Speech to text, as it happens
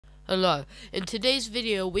Hello, in today's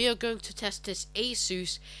video we are going to test this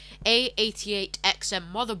ASUS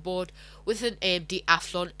A88XM motherboard with an AMD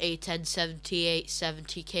Athlon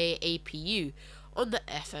A107870K APU on the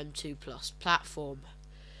FM2 Plus platform.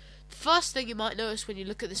 The first thing you might notice when you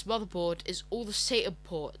look at this motherboard is all the SATA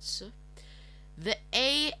ports. The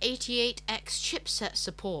A88X chipset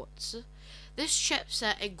supports. This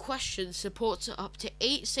chipset in question supports up to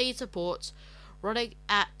 8 SATA ports running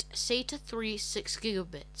at SATA 3 6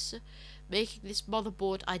 gigabits, making this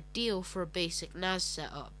motherboard ideal for a basic NAS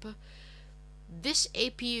setup. This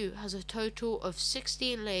APU has a total of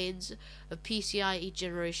 16 lanes of PCIe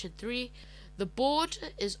Generation 3. The board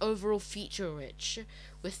is overall feature rich,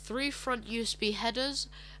 with 3 front USB headers,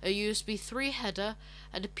 a USB 3 header,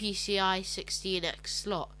 and a PCI 16X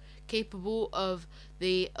slot, capable of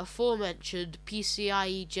the aforementioned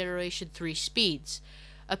PCIe Generation 3 speeds,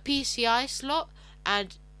 a PCI slot,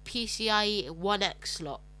 and PCIe 1X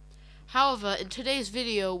slot. However, in today's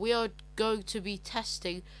video we are going to be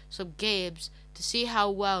testing some games to see how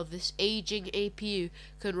well this aging APU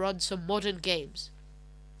can run some modern games.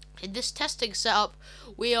 In this testing setup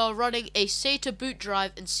we are running a SATA boot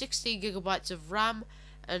drive and 16GB of RAM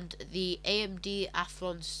and the AMD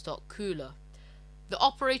Athlon stock cooler. The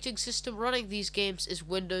operating system running these games is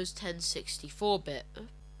Windows 10 64-bit.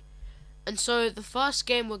 And so the first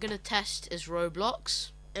game we're going to test is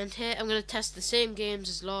Roblox. And here I'm going to test the same games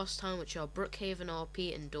as last time, which are Brookhaven,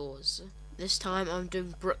 RP and Doors. This time I'm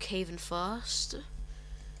doing Brookhaven first.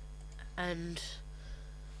 And,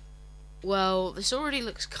 well, this already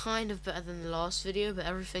looks kind of better than the last video, but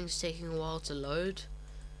everything's taking a while to load.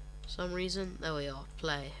 For some reason. There we are.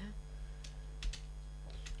 Play.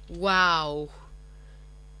 Wow.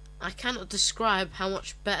 I cannot describe how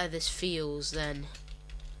much better this feels than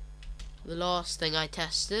the last thing I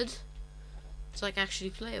tested. It's like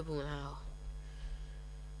actually playable now.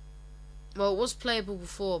 Well, it was playable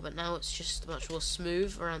before, but now it's just much more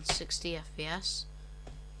smooth, around 60 FPS.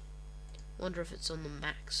 Wonder if it's on the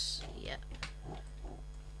max yet.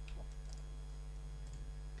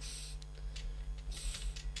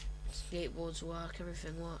 Skateboards work,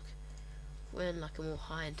 everything work. We're in like a more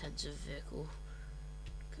high intensive vehicle.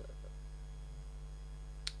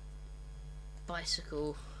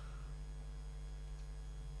 Bicycle.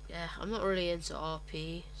 Yeah, I'm not really into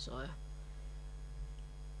RP, so,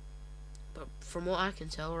 but from what I can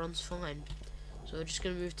tell, runs fine. So we're just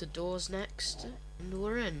gonna move to Doors next, and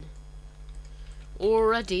we're in.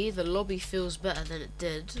 Already, the lobby feels better than it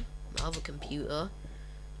did on the other computer.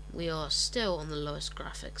 We are still on the lowest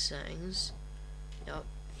graphics settings. Yep.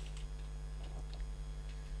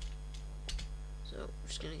 So I'm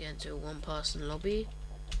just gonna get into a one-person lobby.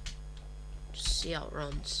 Just see how it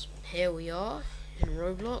runs. Here we are in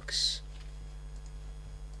Roblox.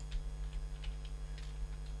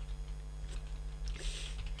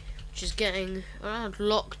 Which is getting around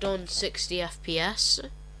locked on 60 FPS.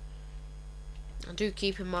 I do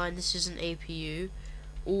keep in mind this is an APU,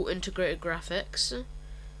 all integrated graphics.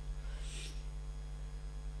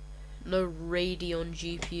 No Radeon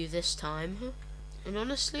GPU this time. And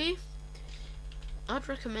honestly, I'd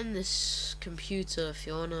recommend this computer if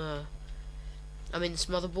you're on a this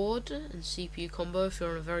motherboard and CPU combo if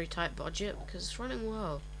you're on a very tight budget, because it's running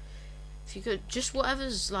well. If you could, just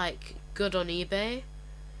whatever's like good on eBay,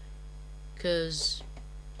 because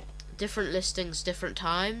different listings, different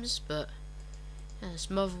times, but yeah, this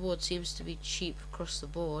motherboard seems to be cheap across the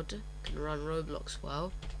board, can run Roblox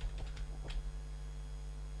well.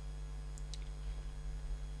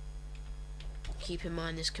 Keep in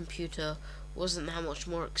mind this computer wasn't that much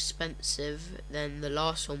more expensive than the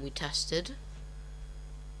last one we tested.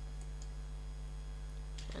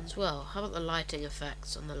 As well, how about the lighting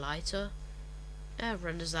effects on the lighter? Yeah,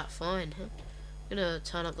 renders that fine. I'm gonna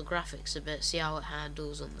turn up the graphics a bit, see how it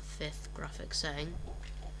handles on the 5th graphics setting.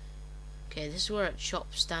 Okay, this is where it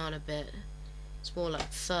chops down a bit. It's more like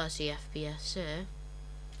 30 FPS here,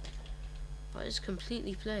 but it's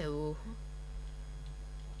completely playable.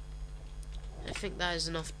 I think that is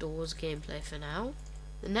enough Doors gameplay for now.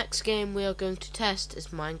 The next game we are going to test is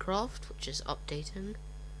Minecraft, which is updating.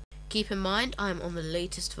 Keep in mind, I'm on the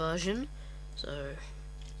latest version, so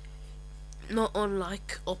not on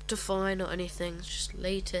like Optifine or anything, it's just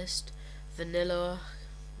latest, vanilla,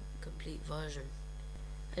 complete version.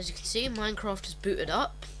 As you can see, Minecraft is booted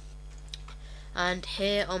up, and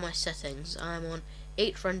here are my settings. I'm on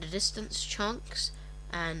 8 render distance chunks,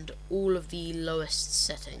 and all of the lowest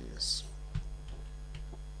settings.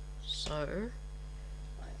 So,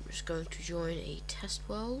 I'm just going to join a test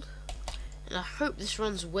world. And I hope this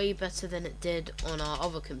runs way better than it did on our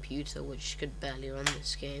other computer, which could barely run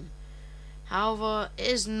this game. However, it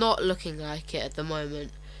is not looking like it at the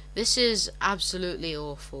moment. This is absolutely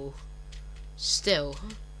awful. Still.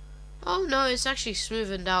 Oh no, it's actually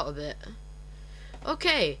smoothened out a bit.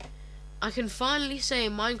 Okay, I can finally say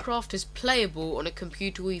Minecraft is playable on a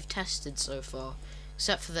computer we've tested so far.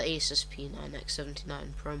 Except for the Asus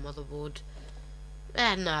P9X79 Pro motherboard.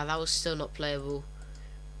 Nah, that was still not playable.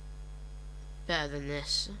 Better than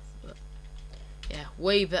this. But yeah,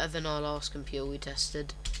 way better than our last computer we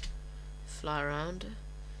tested. Fly around.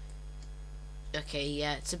 Okay,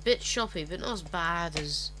 yeah, it's a bit choppy, but not as bad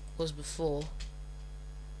as was before.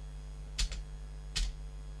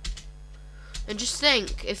 And just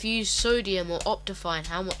think, if you use sodium or Optifine,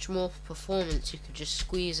 how much more performance you could just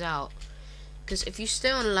squeeze out. Because if you stay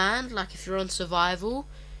on land, like if you're on survival,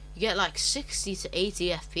 you get like 60 to 80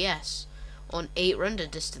 FPS on 8 render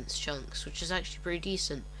distance chunks, which is actually pretty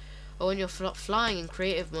decent. Or when you're flying in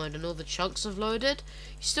creative mode and all the chunks have loaded,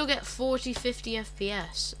 you still get 40-50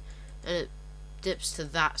 FPS. And it dips to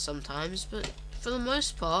that sometimes, but for the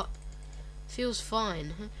most part, it feels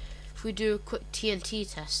fine. If we do a quick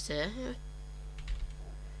TNT test here,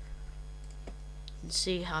 and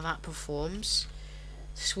see how that performs.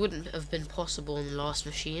 This wouldn't have been possible on the last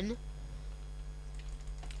machine.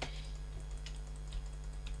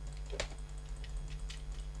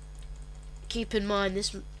 Keep in mind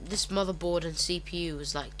this motherboard and CPU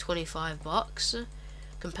was like 25 bucks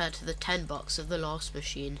compared to the 10 bucks of the last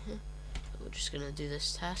machine. We're just gonna do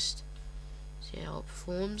this test, see how it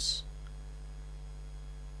performs.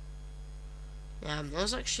 Yeah, that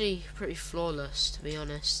was actually pretty flawless, to be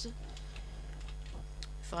honest.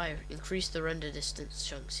 If I increase the render distance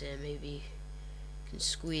chunks here, maybe can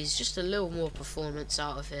squeeze just a little more performance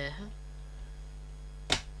out of here.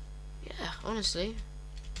 Yeah, honestly,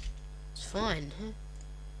 it's fine.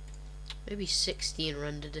 Maybe 60 in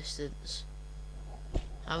render distance.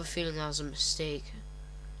 I have a feeling that was a mistake.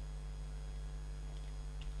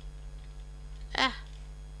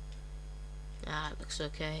 It looks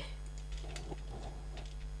okay.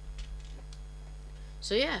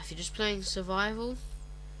 So yeah, if you're just playing survival,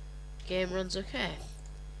 game runs okay.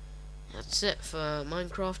 That's it for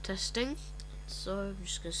Minecraft testing. So I'm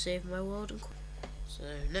just gonna save my world and quit. So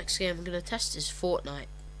next game I'm gonna test is Fortnite.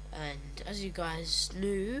 And as you guys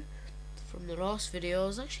knew from the last video, I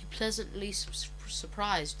was actually pleasantly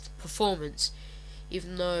surprised with the performance,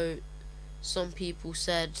 even though some people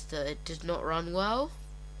said that it did not run well.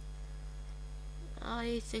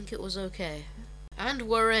 I think it was okay. And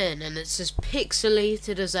we're in, and it's as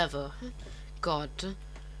pixelated as ever. God.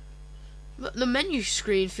 But the menu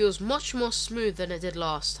screen feels much more smooth than it did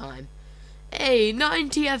last time. Hey,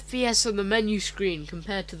 90 FPS on the menu screen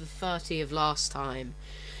compared to the 30 of last time.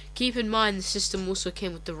 Keep in mind the system also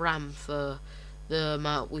came with the RAM for the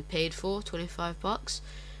amount we paid for, 25 bucks.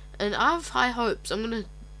 And I have high hopes. I'm gonna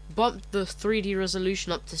bump the 3D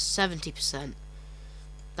resolution up to 70%.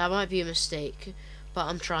 That might be a mistake, but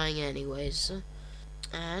I'm trying anyways.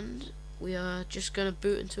 And we are just gonna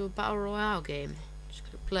boot into a battle royale game. Just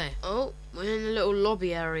gonna play. Oh, we're in a little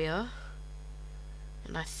lobby area,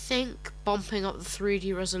 and I think bumping up the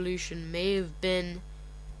 3D resolution may have been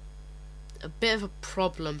a bit of a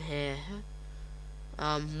problem here.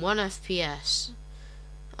 1 FPS.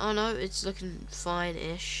 Oh no, it's looking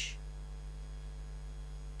fine-ish.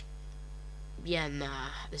 Yeah, nah,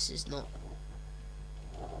 this is not.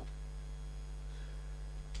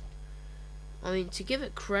 I mean, to give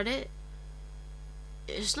it credit,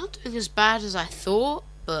 it's not doing as bad as I thought,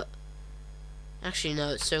 but actually no,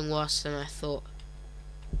 it's doing worse than I thought.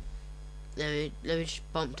 Let me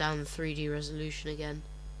just bump down the 3D resolution again.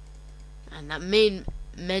 And that main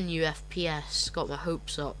menu FPS got my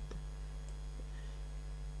hopes up.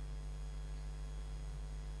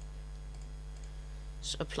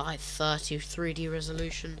 Just apply 30 3D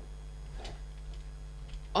resolution.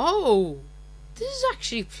 Oh! This is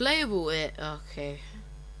actually playable. Okay.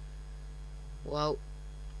 Well,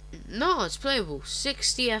 no, it's playable.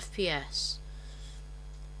 60 FPS.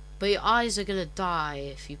 But your eyes are gonna die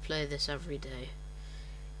if you play this every day,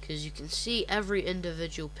 because you can see every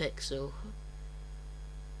individual pixel.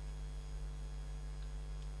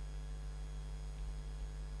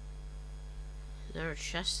 Is there a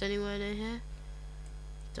chest anywhere near here?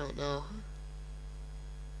 Don't know.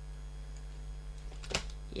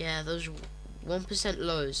 Yeah, those 1%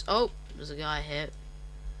 lows. Oh, there's a guy here.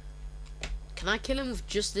 Can I kill him with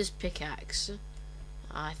just this pickaxe?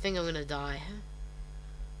 I think I'm gonna die.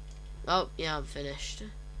 Oh, yeah, I'm finished.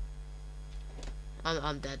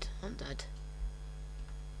 I'm dead. I'm dead.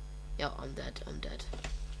 Yeah, I'm dead. I'm dead.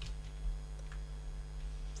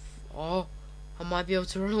 Oh, I might be able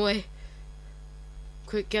to run away.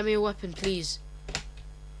 quick, get me a weapon, please.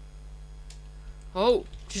 Oh,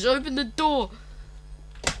 just open the door.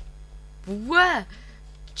 Where?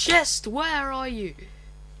 Chest, where are you?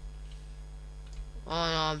 Oh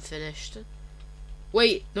no, I'm finished.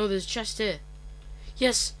 Wait, no, there's a chest here.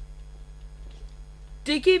 Yes.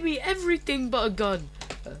 They gave me everything but a gun.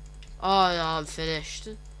 Oh no, I'm finished.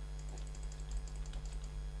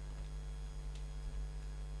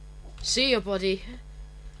 See ya, buddy.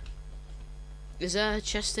 Is there a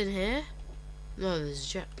chest in here? No,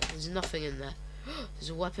 there's nothing in there. There's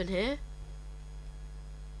a weapon here.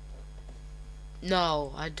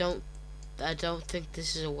 No, I don't think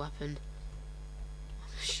this is a weapon.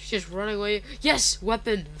 She's just running away. Yes,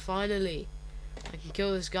 weapon! Finally, I can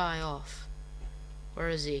kill this guy off. Where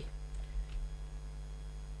is he?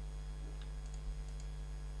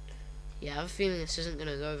 Yeah, I have a feeling this isn't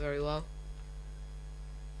gonna go very well.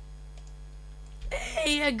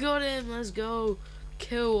 Hey, I got him! Let's go!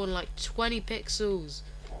 Kill on like 20 pixels.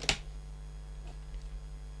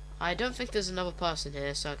 I don't think there's another person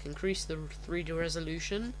here, so I can increase the 3D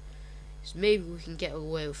resolution. So maybe we can get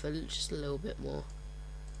away with just a little bit more.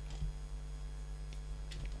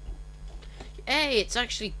 Hey, it's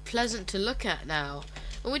actually pleasant to look at now.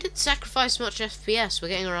 And we didn't sacrifice much FPS. We're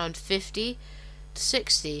getting around 50 to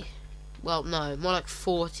 60. Well, no, more like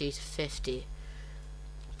 40 to 50.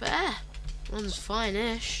 But one's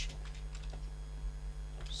fine-ish.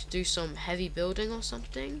 Let's do some heavy building or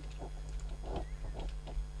something.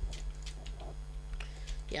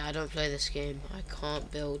 Yeah, I don't play this game. I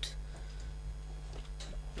can't build.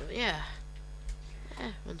 But yeah.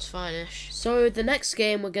 One's fine-ish. So the next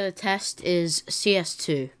game we're going to test is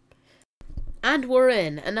CS2. And we're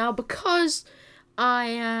in. And now because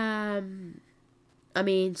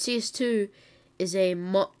CS2 is a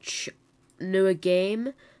much newer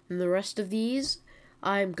game than the rest of these,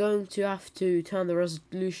 I'm going to have to turn the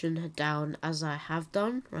resolution down as I have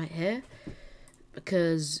done right here,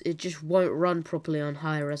 because it just won't run properly on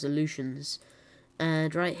high resolutions.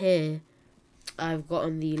 And right here I've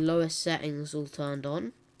gotten the lowest settings all turned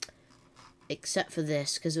on, except for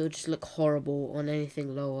this, because it would just look horrible on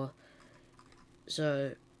anything lower.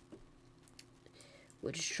 So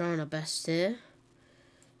we're just trying our best here.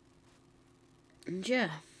 And yeah,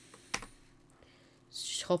 let's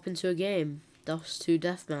just hop into a game. Dust 2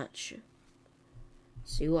 deathmatch.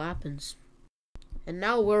 See what happens. And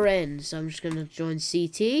now we're in, so I'm just gonna join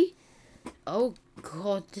CT. Oh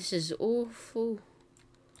god, this is awful.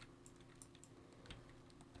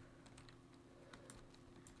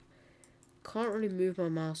 Can't really move my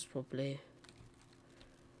mouse properly.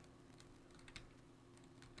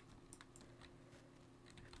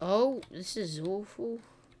 Oh, this is awful.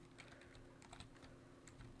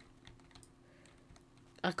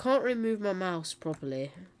 I can't really move my mouse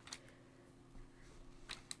properly.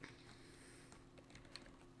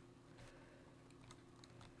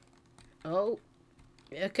 Oh,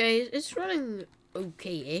 okay, it's running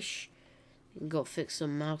okay-ish. Got to fix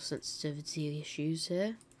some mouse sensitivity issues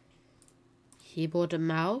here. Keyboard and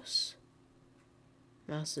mouse.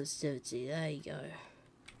 Mouse sensitivity, there you go.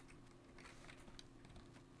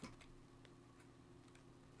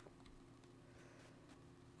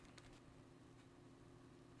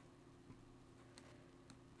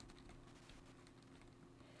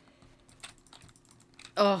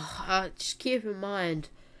 Oh, just keep in mind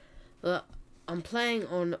that I'm playing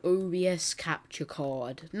on OBS capture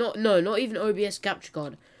card. Not even OBS capture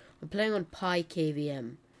card. I'm playing on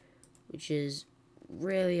PiKVM, which is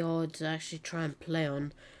really odd to actually try and play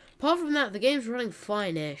on. Apart from that, the game's running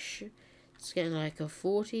fine-ish. It's getting like a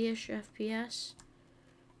 40-ish FPS.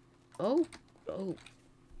 Oh,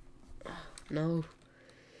 no.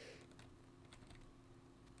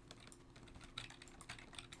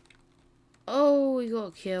 Oh, we got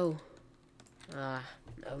a kill.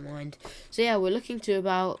 Never mind. So yeah, we're looking to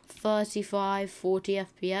about 35, 40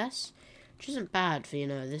 FPS, which isn't bad for,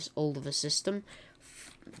 this old of a system.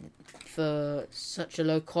 For such a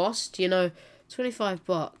low cost, 25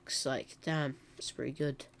 bucks, like, damn, it's pretty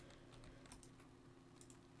good.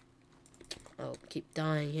 I'll keep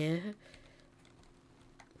dying here.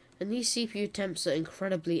 And these CPU temps are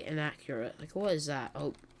incredibly inaccurate. Like, what is that?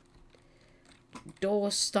 Oh.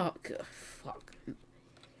 Door stuck. Fuck.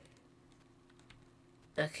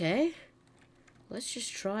 Okay. Let's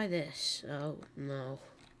just try this. Oh, no.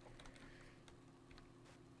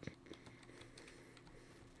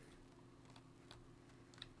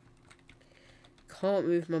 Can't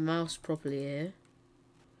move my mouse properly here.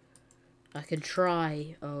 I can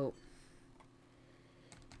try. Oh.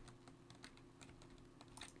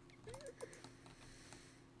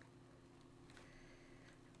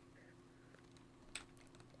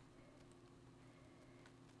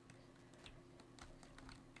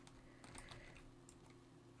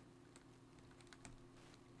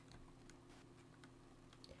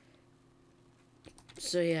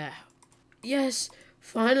 So yeah. Yes,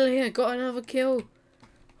 finally I got another kill.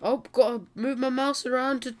 Oh, gotta move my mouse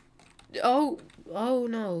around to... Oh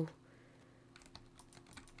no.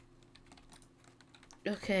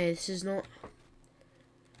 Okay, this is not...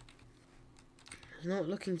 It's not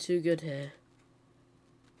looking too good here.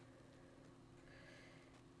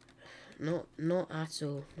 Not at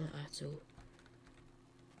all. Not at all.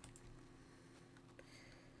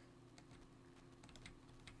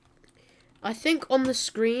 I think on the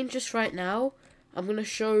screen just right now, I'm going to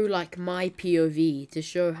show like my POV to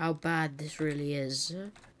show how bad this really is.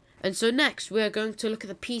 And so next, we're going to look at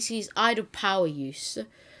the PC's idle power use.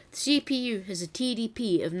 The CPU has a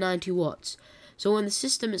TDP of 90 watts. So when the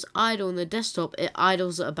system is idle on the desktop, it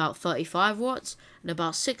idles at about 35 watts and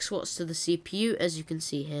about 6 watts to the CPU, as you can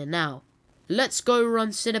see here now. Let's go run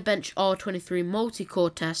Cinebench R23 multi-core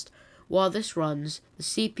test. While this runs, the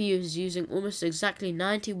CPU is using almost exactly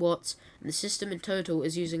 90 watts and the system in total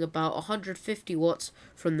is using about 150 watts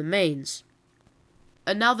from the mains.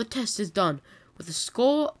 And now the test is done with a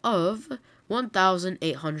score of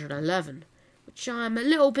 1811, which I'm a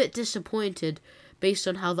little bit disappointed based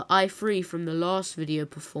on how the i3 from the last video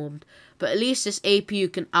performed, but at least this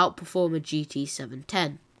APU can outperform a GT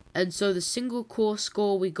 710. And so the single core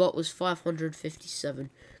score we got was 557,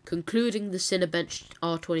 concluding the Cinebench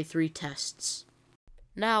R23 tests.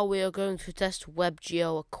 Now we are going to test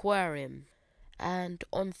WebGL Aquarium, and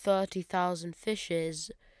on 30,000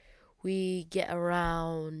 fishes we get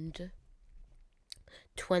around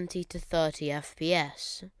 20 to 30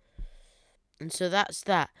 FPS. And so that's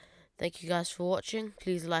that. Thank you guys for watching.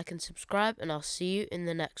 Please like and subscribe, and I'll see you in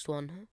the next one.